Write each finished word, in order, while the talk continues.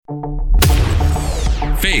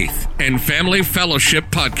Faith and Family Fellowship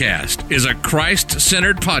Podcast is a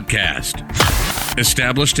Christ-centered podcast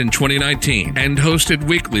established in 2019 and hosted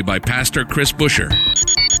weekly by Pastor Chris Busher,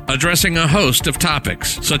 addressing a host of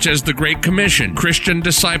topics such as the Great Commission, Christian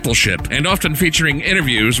discipleship, and often featuring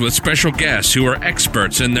interviews with special guests who are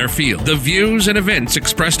experts in their field. The views and events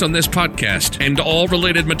expressed on this podcast and all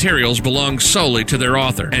related materials belong solely to their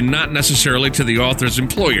author and not necessarily to the author's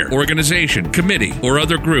employer, organization, committee, or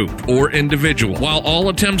other group or individual. While all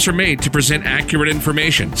attempts are made to present accurate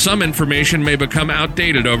information, some information may become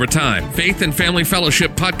outdated over time. Faith and Family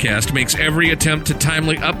Fellowship Podcast makes every attempt to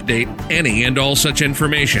timely update any and all such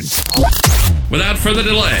information. Without further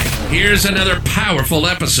delay, here's another powerful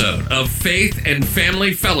episode of Faith and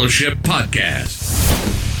Family Fellowship Podcast.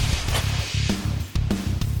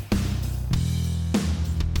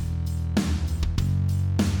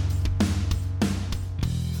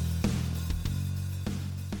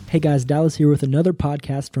 Hey guys, Dallas here with another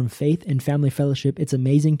podcast from Faith and Family Fellowship. It's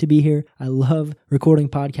amazing to be here. I love recording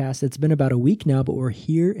podcasts. It's been about a week now, but we're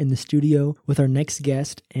here in the studio with our next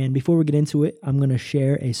guest. And before we get into it, I'm going to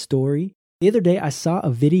share a story. The other day, I saw a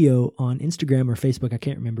video on Instagram or Facebook, I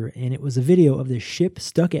can't remember, and it was a video of this ship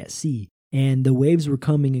stuck at sea. And the waves were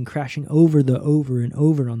coming and crashing over and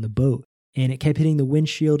over on the boat. And it kept hitting the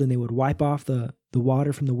windshield, and they would wipe off the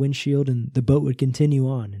water from the windshield, and the boat would continue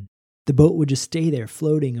on. And the boat would just stay there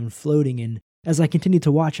floating and floating. And as I continued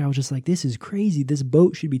to watch, I was just like, this is crazy. This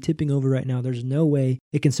boat should be tipping over right now. There's no way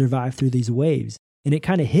it can survive through these waves. And it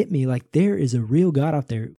kind of hit me like there is a real God out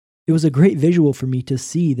there. It was a great visual for me to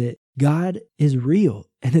see that God is real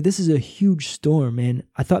and that this is a huge storm. And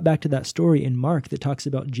I thought back to that story in Mark that talks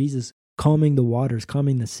about Jesus calming the waters,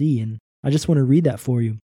 calming the sea. And I just want to read that for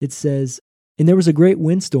you. It says, "And there was a great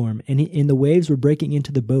windstorm, and the waves were breaking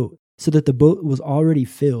into the boat, so that the boat was already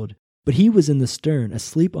filled. But he was in the stern,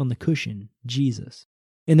 asleep on the cushion, Jesus.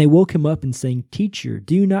 And they woke him up and saying, 'Teacher,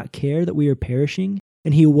 do you not care that we are perishing?'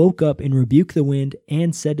 And he awoke up and rebuked the wind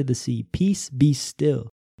and said to the sea, 'Peace, be still.'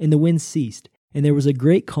 And the wind ceased, and there was a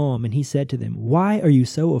great calm. And he said to them, 'Why are you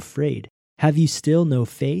so afraid? Have you still no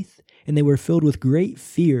faith?' And they were filled with great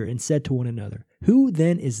fear and said to one another, 'Who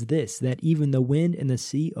then is this that even the wind and the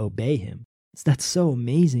sea obey him?'" That's so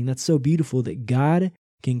amazing. That's so beautiful that God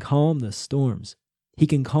can calm the storms. He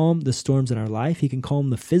can calm the storms in our life. He can calm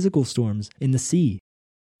the physical storms in the sea.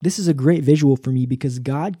 This is a great visual for me because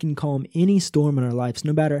God can calm any storm in our lives,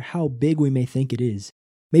 no matter how big we may think it is.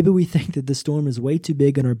 Maybe we think that the storm is way too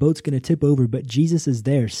big and our boat's going to tip over, but Jesus is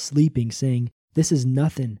there sleeping, saying, "This is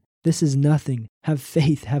nothing. This is nothing. Have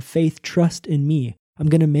faith, trust in me. I'm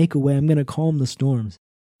going to make a way. I'm going to calm the storms."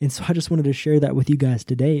 And so I just wanted to share that with you guys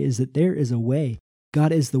today, is that there is a way.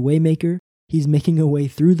 God is the way maker. He's making a way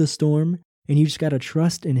through the storm. And you just got to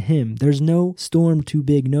trust in him. There's no storm too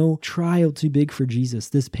big, no trial too big for Jesus.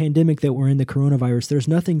 This pandemic that we're in, the coronavirus, there's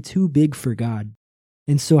nothing too big for God.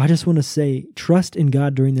 And so I just want to say, trust in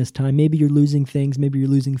God during this time. Maybe you're losing things. Maybe you're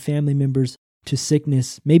losing family members to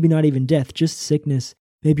sickness. Maybe not even death, just sickness.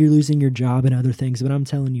 Maybe you're losing your job and other things. But I'm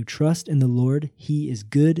telling you, trust in the Lord. He is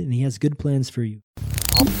good and he has good plans for you.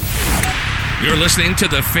 You're listening to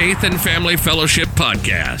the Faith and Family Fellowship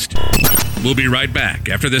Podcast. We'll be right back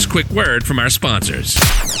after this quick word from our sponsors.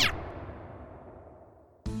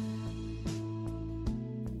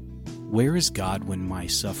 Where is God when my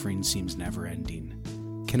suffering seems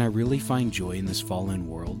never-ending? Can I really find joy in this fallen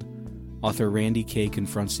world? Author Randy Kay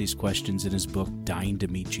confronts these questions in his book, Dying to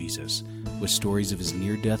Meet Jesus, with stories of his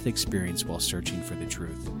near-death experience while searching for the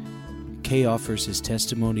truth. Kay offers his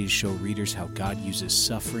testimony to show readers how God uses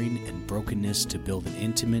suffering and brokenness to build an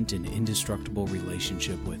intimate and indestructible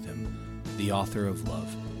relationship with him. The Author of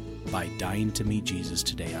Love, by Dying to Meet Jesus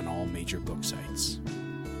today on all major book sites.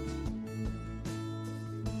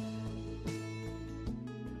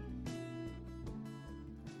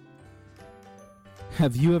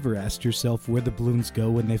 Have you ever asked yourself where the balloons go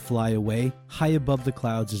when they fly away? High above the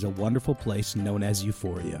clouds is a wonderful place known as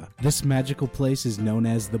Euphoria. This magical place is known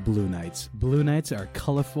as the Balloonites. Balloonites are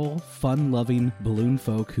colorful, fun-loving balloon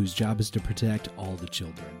folk whose job is to protect all the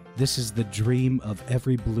children. This is the dream of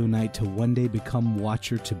every Balloonite to one day become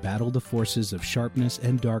Watcher to battle the forces of sharpness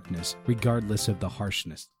and darkness, regardless of the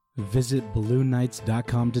harshness. Visit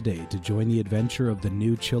BalloonKnights.com today to join the adventure of the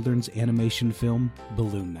new children's animation film,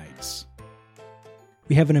 Balloon Knights.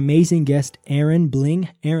 We have an amazing guest, Aaron Bling.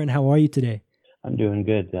 Aaron, how are you today? I'm doing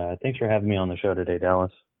good. Thanks for having me on the show today,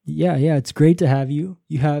 Dallas. Yeah, it's great to have you.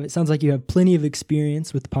 It sounds like you have plenty of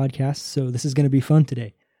experience with podcasts, so this is going to be fun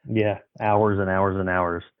today. Yeah, hours and hours and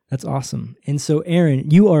hours. That's awesome. And so,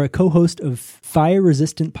 Aaron, you are a co-host of Fire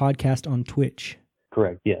Resistant Podcast on Twitch.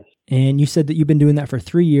 Correct, yes. And you said that you've been doing that for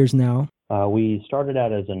 3 years now. We started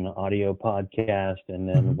out as an audio podcast, and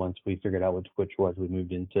then Mhm. once we figured out what Twitch was, we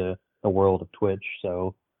moved into the world of Twitch.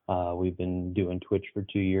 So we've been doing Twitch for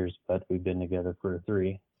 2 years, but we've been together for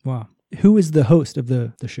 3. Wow. Who is the host of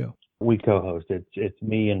the show? We co-host. It's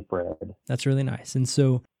me and Fred. That's really nice. And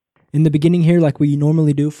so in the beginning here, like we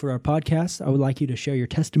normally do for our podcast, I would like you to share your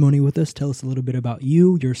testimony with us. Tell us a little bit about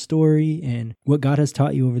you, your story, and what God has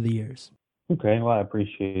taught you over the years. Okay, well, I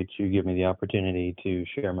appreciate you giving me the opportunity to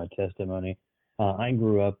share my testimony. I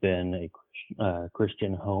grew up in a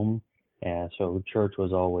Christian home, and so church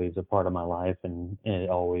was always a part of my life, and it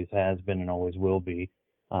always has been and always will be.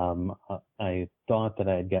 I thought that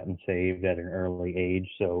I had gotten saved at an early age,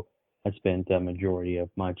 so I spent a majority of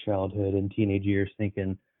my childhood and teenage years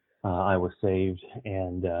thinking I was saved,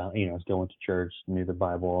 and still went to church, knew the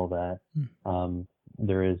Bible, all that.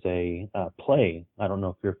 There is a play. I don't know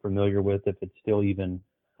if you're familiar with, if it's still even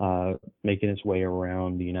making its way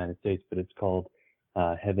around the United States, but it's called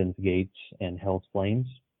Heaven's Gates and Hell's Flames.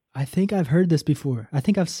 I think I've heard this before. I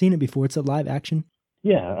think I've seen it before. It's a live action.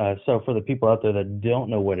 Yeah. So for the people out there that don't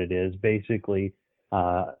know what it is, basically,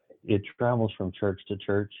 it travels from church to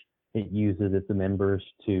church. It uses its members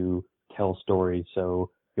to tell stories. So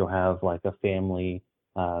you'll have like a family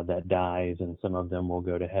that dies, and some of them will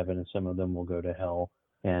go to heaven and some of them will go to hell.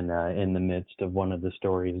 And in the midst of one of the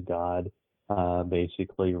stories, God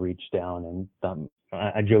basically reached down and thumped.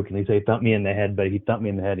 I jokingly say thumped me in the head, but he thumped me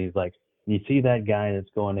in the head. He's like, "You see that guy that's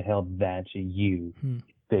going to hell? That's you.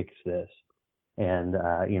 Fix this." And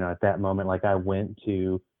at that moment, like, I went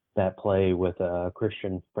to that play with a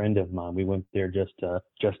Christian friend of mine. We went there just to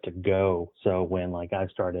go. So when like I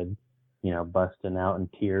started busting out in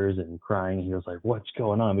tears and crying, he was like, "What's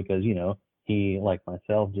going on?" Because, he, like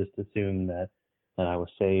myself, just assumed that I was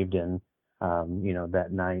saved. And, that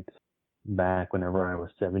night back whenever I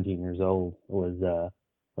was 17 years old was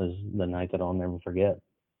the night that I'll never forget.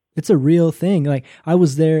 It's a real thing. Like, I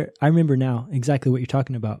was there. I remember now exactly what you're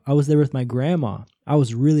talking about. I was there with my grandma. I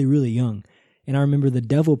was really, really young. And I remember the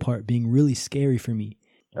devil part being really scary for me.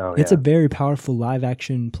 Oh, It's yeah. a very powerful live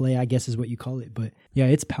action play, I guess is what you call it. But yeah,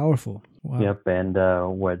 it's powerful. Wow. Yep. And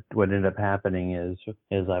what ended up happening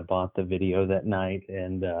is I bought the video that night,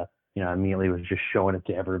 and I immediately was just showing it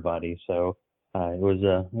to everybody. So it was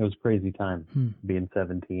a crazy time being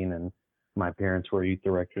 17, and my parents were youth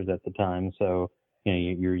directors at the time. So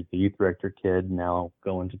you're the youth director kid now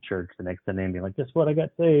going to church the next Sunday and being like, "Guess what? I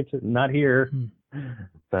got saved. Not here."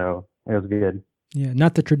 So it was good. Yeah,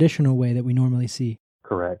 not the traditional way that we normally see.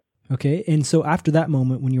 Correct. Okay, and so after that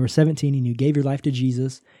moment, when you were 17 and you gave your life to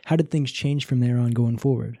Jesus, how did things change from there on going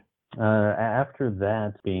forward? After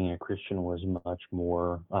that, being a Christian was much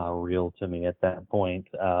more real to me at that point.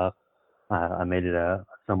 I made it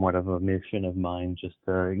somewhat of a mission of mine just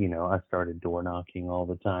to, I started door knocking all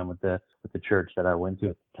the time with the church that I went to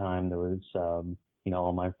at the time. There was,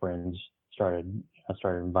 all my friends I started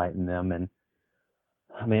inviting them, and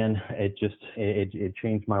man, it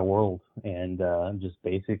changed my world. And just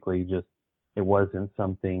basically it wasn't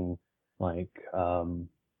something like,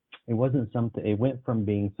 it went from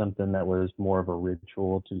being something that was more of a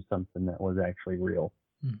ritual to something that was actually real.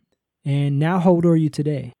 And now, how old are you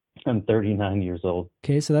today? I'm 39 years old.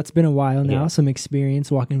 Okay, so that's been a while now, Yeah. some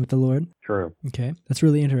experience walking with the Lord. True. Okay, that's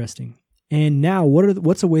really interesting. And now,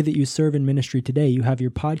 what's a way that you serve in ministry today? You have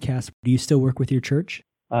your podcast. Do you still work with your church?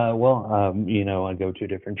 I go to a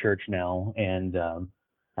different church now, and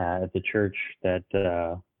at the church that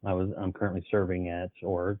I'm currently serving at,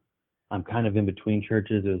 or I'm kind of in between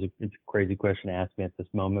churches. It's a crazy question to ask me at this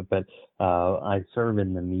moment, but I serve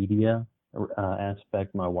in the media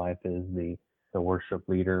aspect. My wife is the worship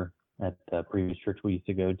leader at the previous church we used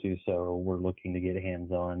to go to, so we're looking to get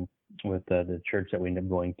hands-on with the church that we end up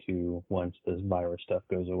going to once this virus stuff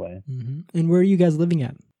goes away. Mm-hmm. And where are you guys living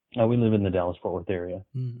at? We live in the Dallas-Fort Worth area.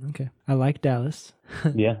 Okay, I like Dallas.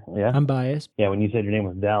 Yeah. I'm biased. Yeah, when you said your name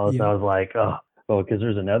was Dallas, Yeah. I was like, oh, well, because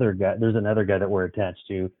there's another guy that we're attached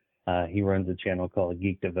to. He runs a channel called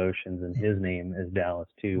Geek Devotions, and his name is Dallas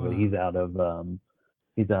too. Wow. But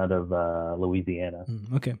he's out of Louisiana.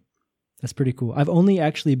 Okay, that's pretty cool. I've only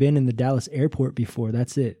actually been in the Dallas airport before.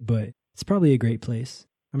 That's it, but it's probably a great place,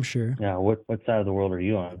 I'm sure. Yeah. What side of the world are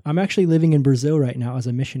you on? I'm actually living in Brazil right now as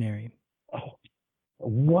a missionary. Oh,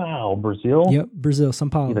 wow, Brazil. Yep, Brazil, São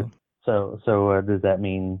Paulo. So does that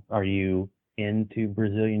mean, are you into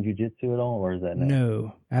Brazilian jiu-jitsu at all, or is that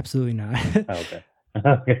No, absolutely not. Oh, okay.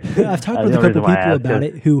 Okay. I've talked with a couple people about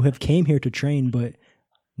it who have came here to train, but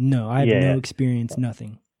no, I have no experience,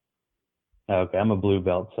 nothing. Okay, I'm a blue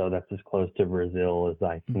belt, so that's as close to Brazil as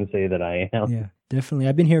I can say that I am. Yeah, definitely.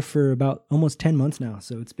 I've been here for about almost 10 months now,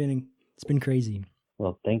 so it's been crazy.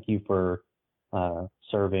 Well, thank you for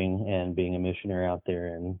serving and being a missionary out there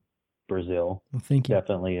in Brazil. Well, thank you.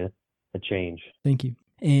 Definitely a change. Thank you.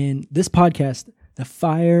 And this podcast, the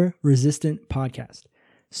Fire Resistant Podcast.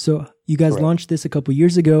 So you guys Correct. launched this a couple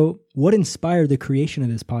years ago. What inspired the creation of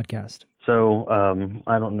this podcast? So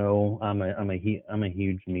I don't know. I'm a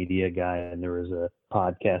huge media guy, and there was a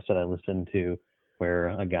podcast that I listened to where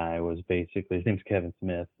a guy was basically, his name's Kevin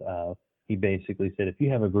Smith. He basically said, if you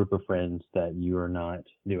have a group of friends that you are not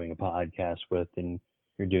doing a podcast with, then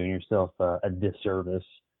you're doing yourself a disservice.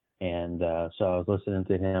 And so I was listening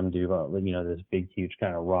to him do, this big, huge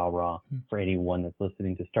kind of rah-rah for anyone that's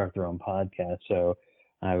listening to start their own podcast. So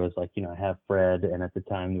I was like, I have Fred, and at the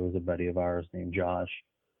time there was a buddy of ours named Josh.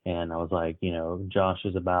 And I was like, Josh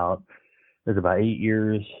is about 8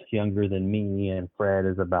 years younger than me, and Fred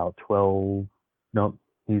is about 12. No,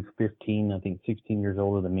 he's 15, I think 16 years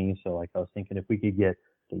older than me. So like I was thinking if we could get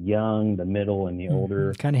the young, the middle, and the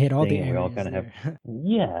older, kind of hit all the thing, areas. we all kind of have,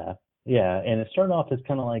 yeah. And it started off as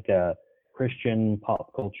kind of like a Christian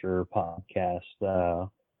pop culture podcast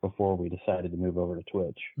before we decided to move over to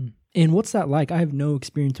Twitch. And what's that like? I have no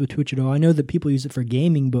experience with Twitch at all. I know that people use it for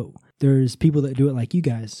gaming, but there's people that do it like you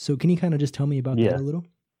guys. So can you kind of just tell me about that a little?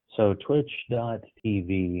 So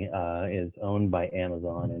Twitch.tv is owned by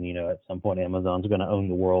Amazon, and at some point Amazon's going to own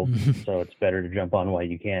the world, so it's better to jump on while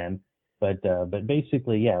you can. But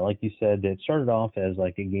basically, yeah, like you said, it started off as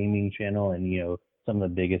like a gaming channel, and some of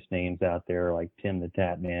the biggest names out there like Tim the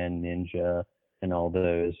Tatman, Ninja, and all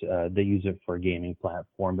those, they use it for a gaming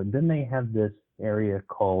platform. But then they have this area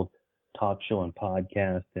called Talk Show and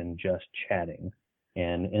Podcast and Just Chatting.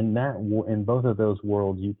 And in both of those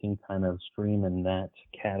worlds, you can kind of stream in that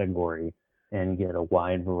category and get a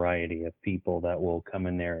wide variety of people that will come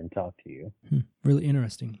in there and talk to you. Really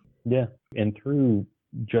interesting. Yeah. And through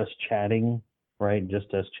Just Chatting, right,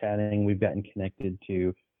 just us chatting, we've gotten connected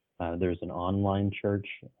to, there's an online church.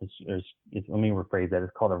 Let me rephrase that.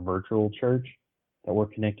 It's called a virtual church that we're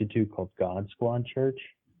connected to called God Squad Church.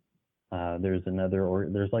 There's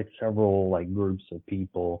like several like groups of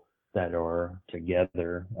people that are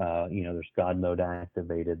together. There's God Mode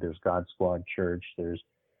Activated, there's God Squad Church, there's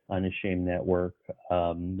Unashamed Network,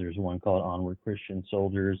 there's one called Onward Christian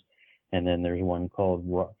Soldiers, and then there's one called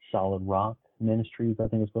Solid Rock Ministries, I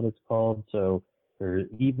think is what it's called. So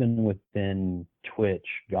even within Twitch,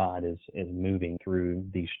 God is moving through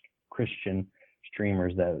these Christian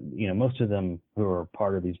streamers that, most of them who are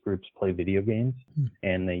part of these groups play video games,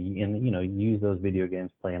 and they use those video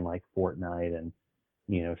games playing like Fortnite and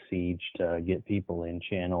Siege to get people in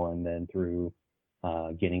channel, and then through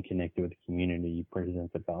getting connected with the community, you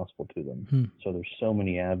present the gospel to them. So there's so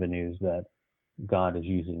many avenues that God is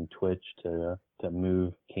using Twitch to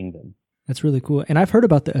move kingdom. That's really cool. And I've heard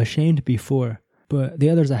about the Ashamed before, but the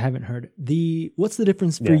others I haven't heard. What's the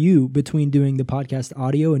difference for you between doing the podcast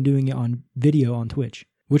audio and doing it on video on Twitch?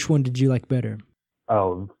 Which one did you like better?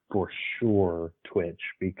 Oh, for sure, Twitch,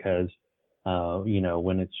 because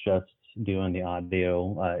when it's just doing the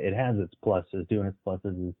audio, it has its pluses. Doing its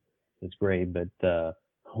pluses is great, but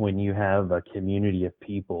when you have a community of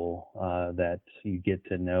people that you get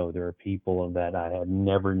to know, there are people that I had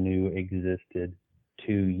never knew existed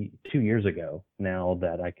 2 years ago now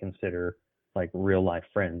that I consider like real life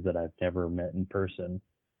friends that I've never met in person,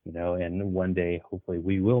 and one day hopefully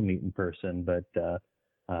we will meet in person. But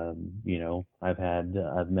I've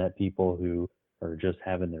met people who are just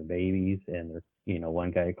having their babies, and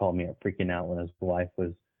one guy called me up freaking out when his wife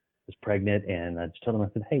was pregnant, and I just told him, I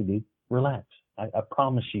said, hey dude, relax. I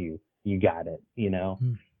promise you got it,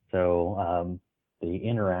 So the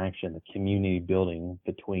interaction, the community building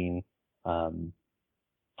between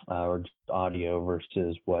or just audio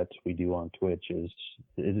versus what we do on Twitch is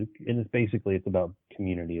basically, it's about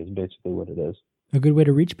community is basically what it is. A good way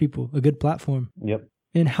to reach people, a good platform. Yep.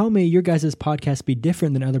 And how may your guys' podcast be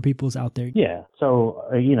different than other people's out there? Yeah. So,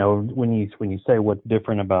 when you say what's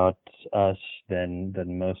different about us than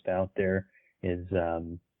most out there is,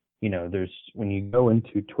 there's, when you go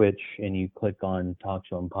into Twitch and you click on Talk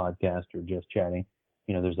Show and Podcast or Just Chatting,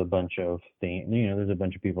 there's a bunch of things, there's a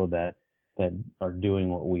bunch of people that are doing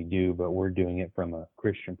what we do, but we're doing it from a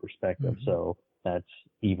Christian perspective. Mm-hmm. So that's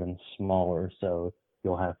even smaller. So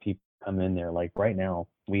you'll have people come in there. Like right now,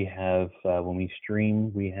 we have, when we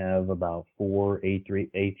stream, we have about 4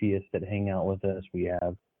 atheists that hang out with us. We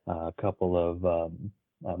have a couple of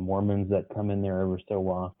Mormons that come in there every so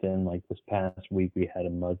often. Like this past week, we had a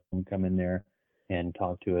Muslim come in there and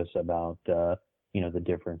talk to us about, the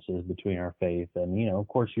differences between our faith. And, of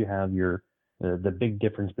course, you have your the big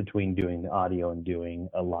difference between doing the audio and doing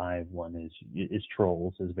a live one is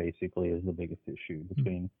trolls is the biggest issue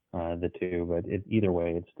between the two. But either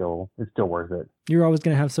way, it's still worth it. You're always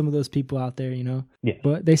going to have some of those people out there, Yeah.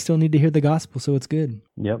 but they still need to hear the gospel, so it's good.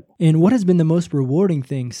 Yep. And what has been the most rewarding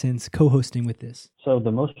thing since co-hosting with this? So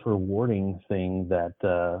the most rewarding thing that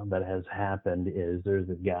has happened is there's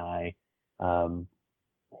a guy, I'll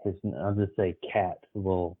just say Cat.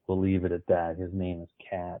 We'll leave it at that. His name is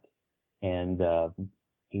Cat. And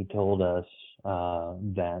he told us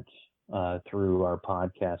that through our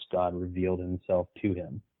podcast, God revealed himself to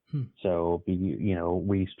him. So,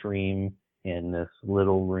 we stream in this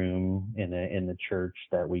little room in the church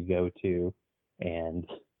that we go to, and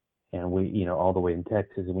we, all the way in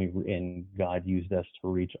Texas, and God used us to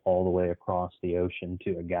reach all the way across the ocean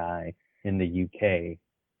to a guy in the UK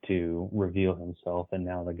to reveal himself. And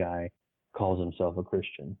now the guy calls himself a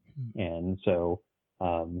Christian. And so,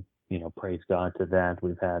 praise God to that.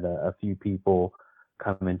 We've had a few people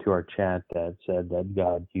come into our chat that said that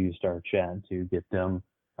God used our chat to get them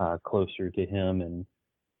closer to Him,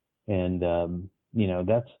 and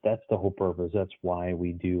that's the whole purpose. That's why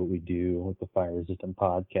we do what we do with the Fire Resistant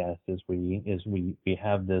Podcast. Is we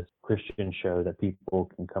have this Christian show that people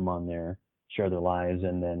can come on there, share their lives,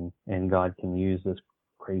 and God can use this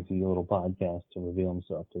crazy little podcast to reveal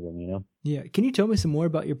himself to them, Yeah. Can you tell me some more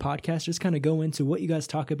about your podcast? Just kind of go into what you guys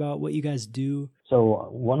talk about, what you guys do. So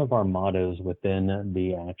one of our mottos within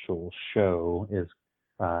the actual show is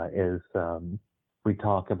we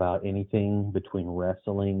talk about anything between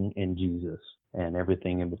wrestling and Jesus and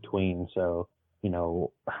everything in between. So,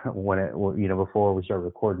 before we start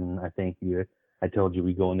recording, I told you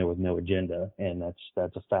we go in there with no agenda, and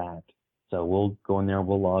that's a fact. So we'll go in there,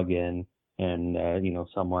 we'll log in, and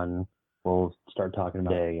someone will start talking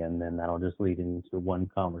about day, and then that'll just lead into one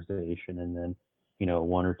conversation, and then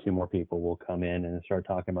one or two more people will come in and start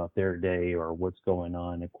talking about their day or what's going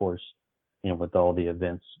on. Of course, with all the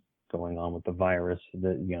events going on with the virus,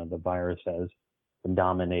 the virus has been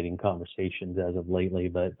dominating conversations as of lately.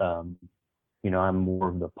 But I'm more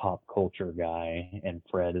of the pop culture guy, and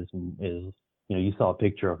Fred is you saw a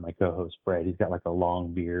picture of my co-host Fred. He's got like a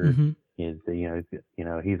long beard. Mm-hmm. He's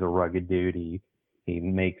a rugged dude. He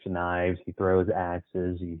makes knives, he throws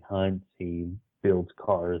axes, he hunts, he builds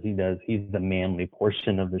cars. He's the manly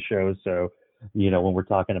portion of the show. So, when we're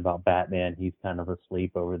talking about Batman, he's kind of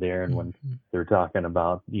asleep over there. And when they're talking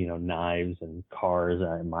about, knives and cars,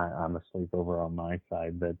 I'm asleep over on my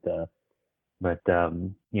side. But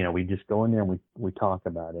we just go in there and we talk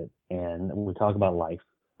about it, and we talk about life.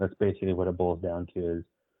 That's basically what it boils down to. Is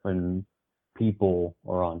when people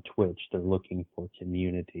are on Twitch, they're looking for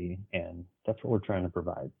community, and that's what we're trying to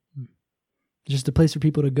provide. Just a place for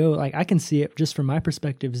people to go. Like, I can see it just from my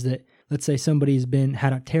perspective is that, let's say somebody's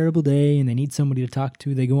had a terrible day and they need somebody to talk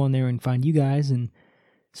to. They go on there and find you guys and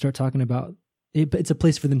start talking about it. It's a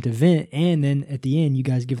place for them to vent. And then at the end, you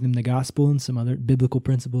guys give them the gospel and some other biblical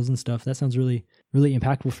principles and stuff. That sounds really, really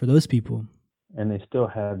impactful for those people. And they still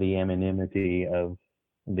have the anonymity of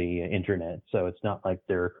the internet. So it's not like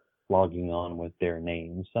they're logging on with their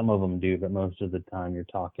names. Some of them do, but most of the time you're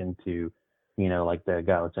talking to, like the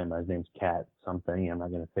guy was saying, his name's Cat something. I'm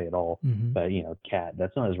not going to say it all, but Cat,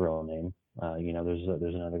 that's not his real name.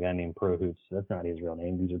 There's another guy named Pro Hoops. That's not his real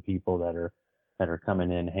name. These are people that are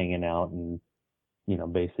coming in, hanging out, and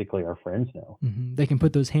basically our friends now. Mm-hmm. They can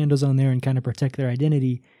put those handles on there and kind of protect their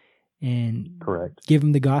identity and correct. Give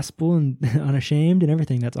them the gospel and unashamed and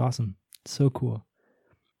everything. That's awesome. So cool.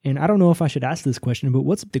 And I don't know if I should ask this question, but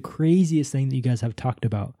what's the craziest thing that you guys have talked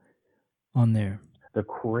about on there? The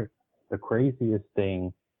craziest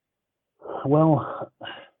thing, well,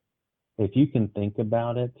 if you can think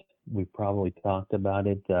about it, we probably talked about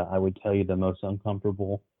it. I would tell you the most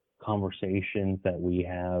uncomfortable conversations that we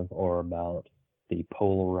have are about the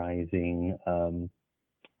polarizing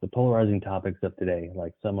topics of today.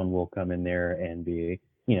 Like someone will come in there and be,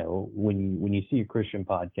 when you see a Christian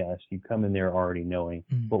podcast, you come in there already knowing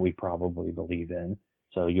what we probably believe in.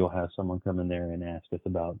 So you'll have someone come in there and ask us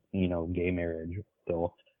about, gay marriage.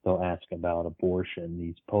 They'll ask about abortion,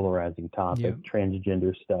 these polarizing topics,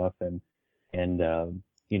 transgender stuff, and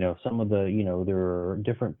some of the, there are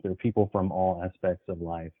people from all aspects of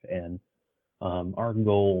life, and our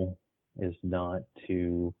goal is not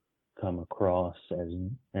to come across as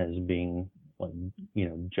being like,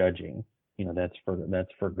 judging. That's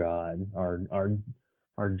for God.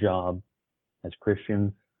 Our job as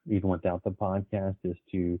Christians, even without the podcast, is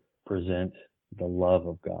to present the love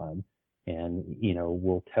of God. And,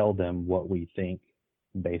 we'll tell them what we think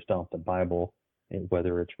based off the Bible,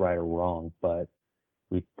 whether it's right or wrong. But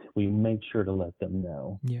we make sure to let them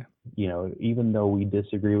know. Yeah. You know, even though we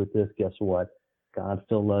disagree with this, guess what? God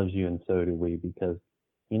still loves you, and so do we, because,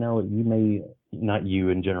 you know, you may, not you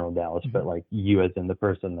in general, Dallas, but like you as in the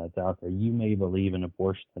person that's out there, you may believe in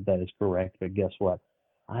abortion, that is correct, but guess what?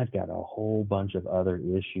 I've got a whole bunch of other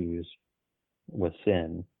issues with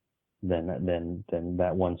sin than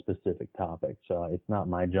that one specific topic. So it's not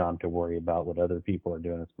my job to worry about what other people are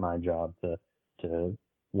doing. It's my job to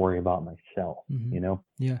worry about myself, you know?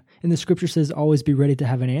 Yeah. And the scripture says always be ready to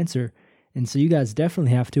have an answer. And so you guys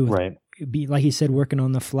definitely have to Right. be, like you said, working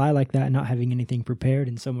on the fly like that, not having anything prepared,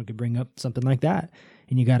 and someone could bring up something like that,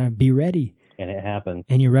 and you got to be ready. And it happens.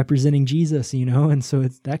 And you're representing Jesus, you know, and so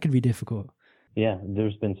that could be difficult. Yeah,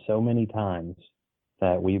 there's been so many times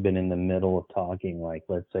that we've been in the middle of talking, like,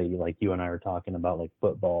 let's say, like you and I are talking about like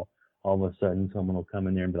football. All of a sudden, someone will come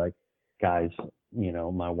in there and be like, guys, you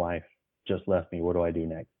know, my wife just left me. What do I do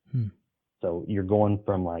next? So you're going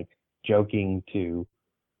from like joking to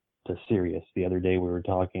serious. The other day we were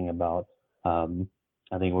talking about,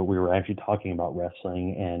 I think we were actually talking about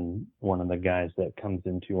wrestling, and one of the guys that comes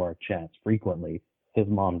into our chats frequently, his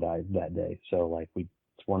mom died that day. So like it's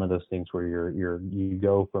one of those things where you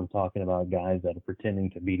go from talking about guys that are pretending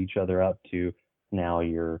to beat each other up to now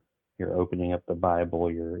you're opening up the Bible,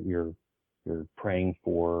 you're praying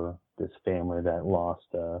for this family that lost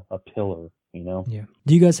a pillar, you know? Yeah.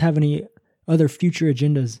 Do you guys have any other future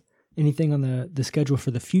agendas? Anything on the schedule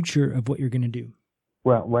for the future of what you're going to do?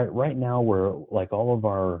 Well, right now we're like all of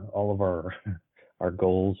our our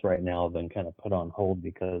goals right now have been kind of put on hold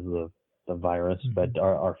because of the virus. But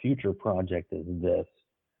our future project is this,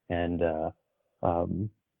 and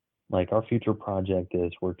like our future project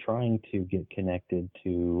is we're trying to get connected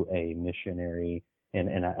to a missionary,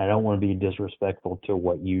 and I don't want to be disrespectful to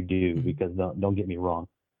what you do, because don't get me wrong.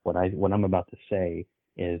 What I'm about to say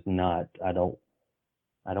is not, I don't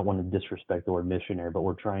want to disrespect the word missionary, but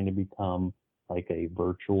we're trying to become like a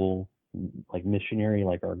virtual like missionary.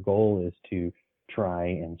 Like our goal is to try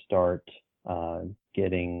and start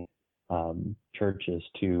getting churches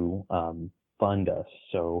to fund us.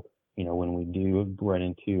 So, you know, when we do run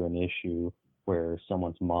into an issue where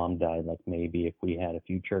someone's mom died, like maybe if we had a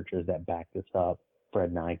few churches that backed us up, Fred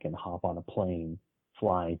and I can hop on a plane,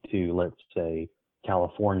 fly to, let's say,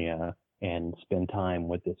 California, and spend time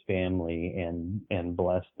with this family and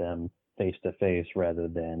bless them face to face rather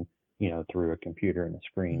than, you know, through a computer and a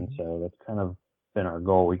screen. So that's kind of been our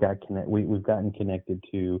goal. We've gotten connected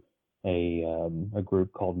to a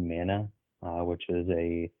group called Manna, which is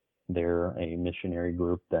they're a missionary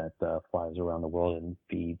group that flies around the world and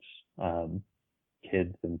feeds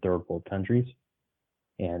kids in third world countries.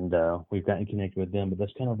 And we've gotten connected with them, but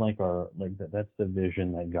that's kind of like that's the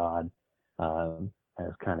vision that God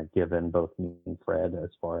has kind of given both me and Fred, as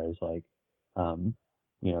far as like,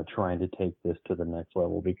 you know, trying to take this to the next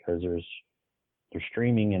level, because they're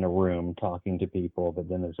streaming in a room talking to people, but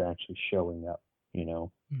then there's actually showing up, you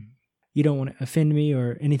know. You don't want to offend me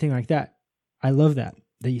or anything like that. I love that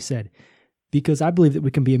you said, because I believe that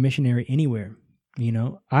we can be a missionary anywhere. You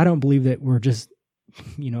know, I don't believe that we're just,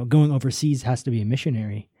 you know, going overseas has to be a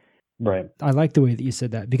missionary. Right. I like the way that you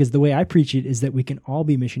said that, because the way I preach it is that we can all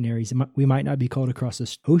be missionaries. We might not be called across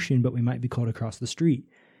the ocean, but we might be called across the street.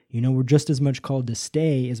 You know, we're just as much called to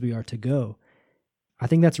stay as we are to go. I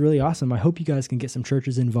think that's really awesome. I hope you guys can get some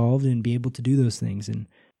churches involved and be able to do those things. And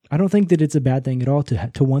I don't think that it's a bad thing at all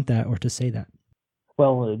to want that or to say that.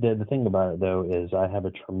 Well, the thing about it though is I have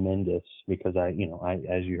a tremendous, because I,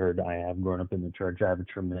 as you heard, I have grown up in the church. I have a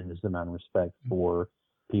tremendous amount of respect for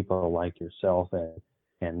people like yourself.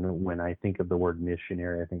 And when I think of the word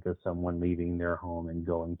missionary, I think of someone leaving their home and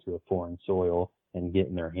going to a foreign soil and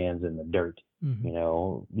getting their hands in the dirt. Mm-hmm. You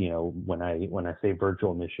know, when I say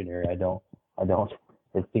virtual missionary, I don't,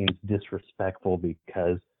 it seems disrespectful,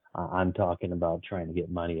 because I'm talking about trying to get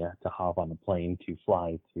money to hop on a plane to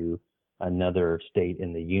fly to another state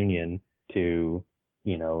in the union to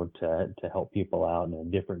help people out in a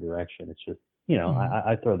different direction. It's just, mm-hmm.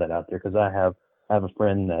 I throw that out there because I have a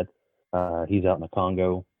friend that he's out in the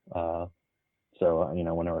Congo. So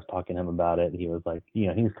when I was talking to him about it, he was like, he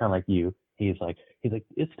was kind of like you. He's like,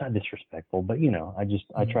 it's not disrespectful, but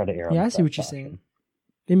I try to err. Yeah, I see what you're saying.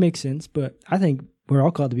 It makes sense, but I think we're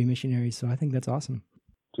all called to be missionaries, so I think that's awesome.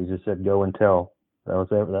 Jesus said, "Go and tell." That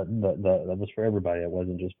was for everybody. It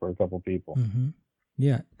wasn't just for a couple people. Mm-hmm.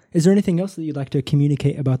 Yeah. Is there anything else that you'd like to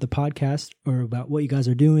communicate about the podcast or about what you guys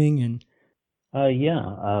are doing? And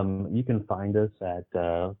you can find us at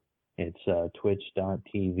it's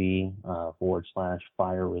twitch.tv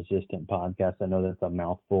 /fire resistant podcast. I know that's a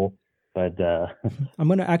mouthful, but I'm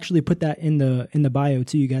going to actually put that in the bio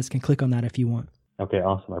too. You guys can click on that if you want. Okay,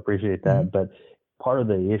 awesome. I appreciate that. Mm-hmm. But part of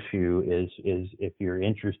the issue is if you're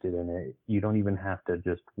interested in it, you don't even have to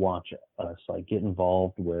just watch us. Like, get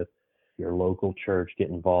involved with your local church, get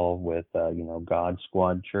involved with, God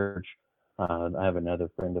Squad Church. I have another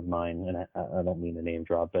friend of mine, and I don't mean to name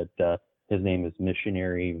drop, but his name is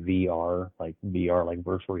Missionary VR, like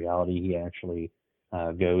virtual reality. He actually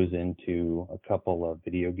goes into a couple of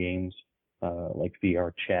video games, like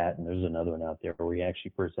VR Chat, and there's another one out there where he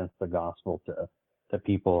actually presents the gospel to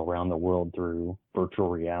people around the world through virtual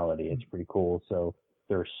reality. It's pretty cool. So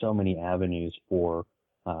there are so many avenues for,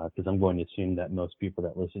 because I'm going to assume that most people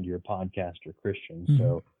that listen to your podcast are Christians. Mm-hmm.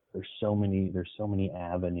 So there's so many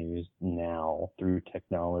avenues now through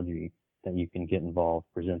technology that you can get involved,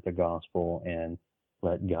 present the gospel, and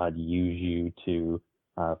let God use you to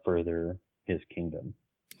further his kingdom.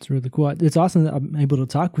 It's really cool. It's awesome that I'm able to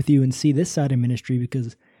talk with you and see this side of ministry,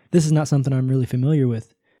 because this is not something I'm really familiar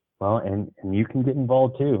with. Well, and you can get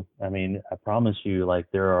involved too. I mean, I promise you, like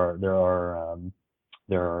are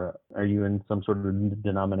you in some sort of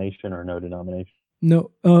denomination or no denomination?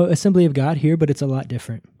 No, Assembly of God here, but it's a lot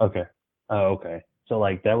different. Okay. Oh, okay. So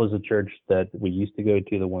like that was a church that we used to go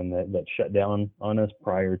to, the one that shut down on us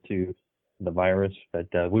prior to the virus, but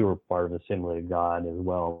we were part of Assembly of God as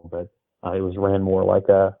well, but it was ran more like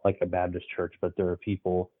a Baptist church, but there are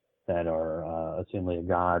people that are Assembly of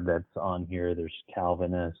God that's on here. There's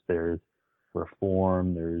Calvinist, there's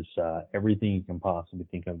Reform, there's everything you can possibly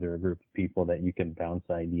think of. There are a group of people that you can bounce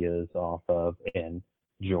ideas off of and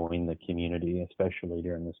join the community, especially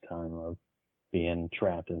during this time of being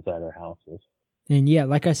trapped inside our houses. And yeah,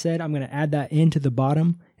 like I said, I'm going to add that into the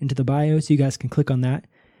bottom, into the bio, so you guys can click on that.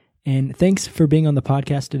 And thanks for being on the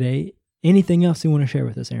podcast today. Anything else you want to share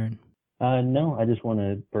with us, Aaron? No, I just want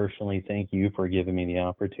to personally thank you for giving me the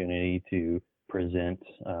opportunity to present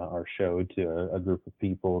our show to a group of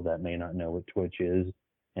people that may not know what Twitch is.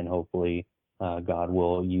 And hopefully God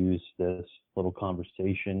will use this little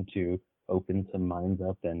conversation to open some minds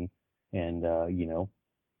up and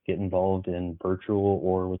get involved in virtual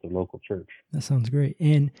or with a local church. That sounds great.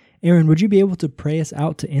 And Aaron, would you be able to pray us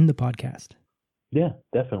out to end the podcast? Yeah,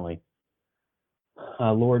 definitely.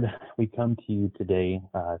 Lord, we come to you today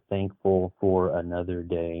thankful for another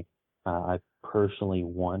day. I personally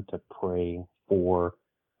want to pray for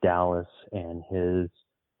Dallas and his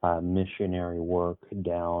missionary work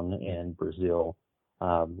down in Brazil.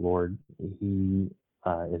 Lord, he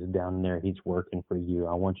is down there. He's working for you.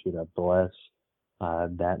 I want you to bless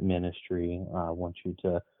that ministry. I want you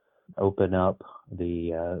to open up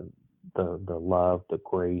the love, the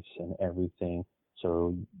grace, and everything,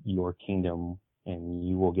 so your kingdom and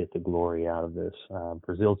you will get the glory out of this.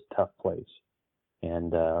 Brazil's a tough place,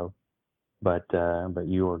 and but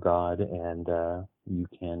you are God, and you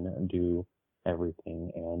can do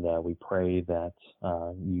everything. And we pray that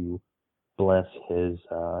you bless his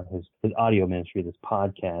audio ministry, this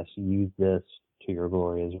podcast. Use this to your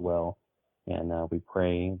glory as well. And we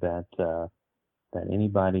pray that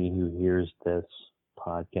anybody who hears this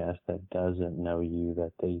podcast that doesn't know you,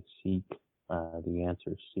 that they seek the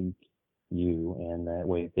answer, seek you, and that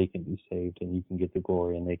way they can be saved and you can get the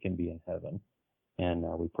glory and they can be in heaven. And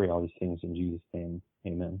we pray all these things in Jesus' name.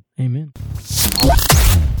 Amen. Amen.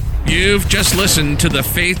 You've just listened to the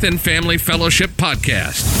Faith and Family Fellowship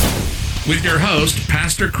podcast with your host,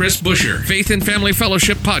 Pastor Chris Busher. Faith and Family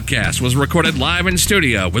Fellowship podcast was recorded live in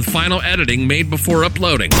studio with final editing made before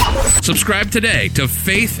uploading. Subscribe today to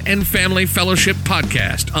Faith and Family Fellowship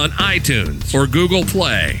podcast on iTunes or Google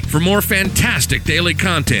Play. For more fantastic daily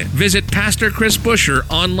content, visit Pastor Chris Busher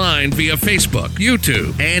online via Facebook,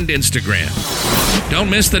 YouTube, and Instagram.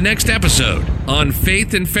 Don't miss the next episode on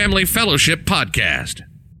Faith and Family Fellowship podcast.